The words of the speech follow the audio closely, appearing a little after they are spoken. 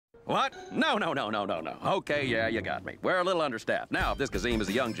What? No. Okay, yeah, you got me. We're a little understaffed. Now, if this Kazim is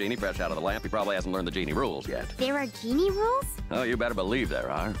a young genie fresh out of the lamp, he probably hasn't learned the genie rules yet. There are genie rules? Oh, you better believe there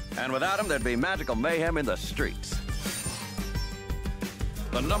are. And without them, there'd be magical mayhem in the streets.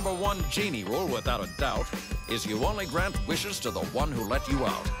 The #1 genie rule, without a doubt, is you only grant wishes to the one who let you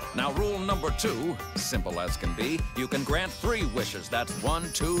out. Now, rule #2, simple as can be, you can grant 3 wishes. That's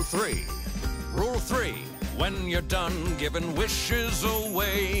 1, 2, 3. Rule 3, when you're done giving wishes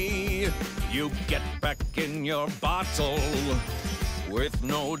away, you get back in your bottle with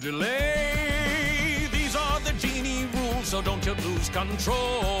no delay. These are the genie rules, so don't you lose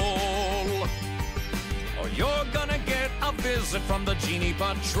control, or you're gonna get a visit from the Genie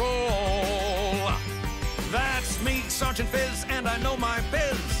Patrol. That's me, Sergeant Fizz, and I know my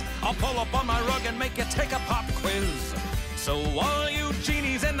biz. I'll pull up on my rug and make you take a pop quiz. So all you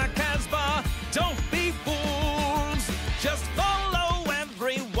genies in the Casbah, don't be fools. Just follow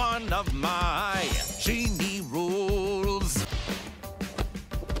every one of my genie rules.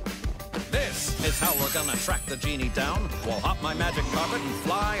 This is how we're gonna track the genie down. We'll hop my magic carpet and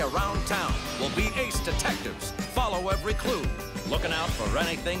fly around town. We'll be ace detectives, follow every clue, looking out for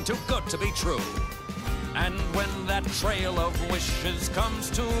anything too good to be true. And when that trail of wishes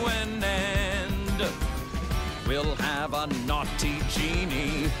comes to an end, we'll have a naughty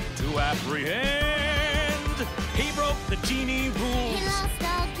genie to apprehend. He broke the genie rules. He lost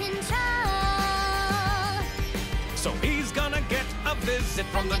all control. So he's gonna get a visit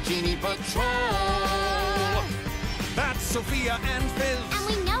from the Genie Patrol. That's Sofia and Fizz. And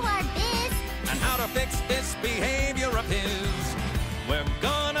we know our biz. And how to fix this behavior of his. We're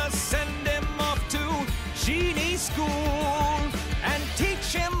gonna send him off to Genie School and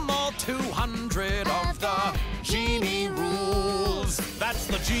teach him all 200 of the Genie Rules. That's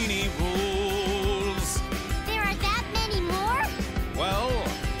the Genie Rules. There are that many more? Well,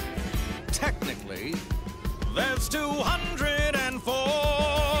 technically, there's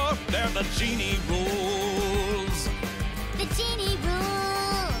 204. They're the Genie Rules. The Genie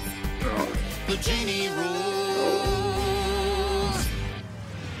Rules. The Genie Rules.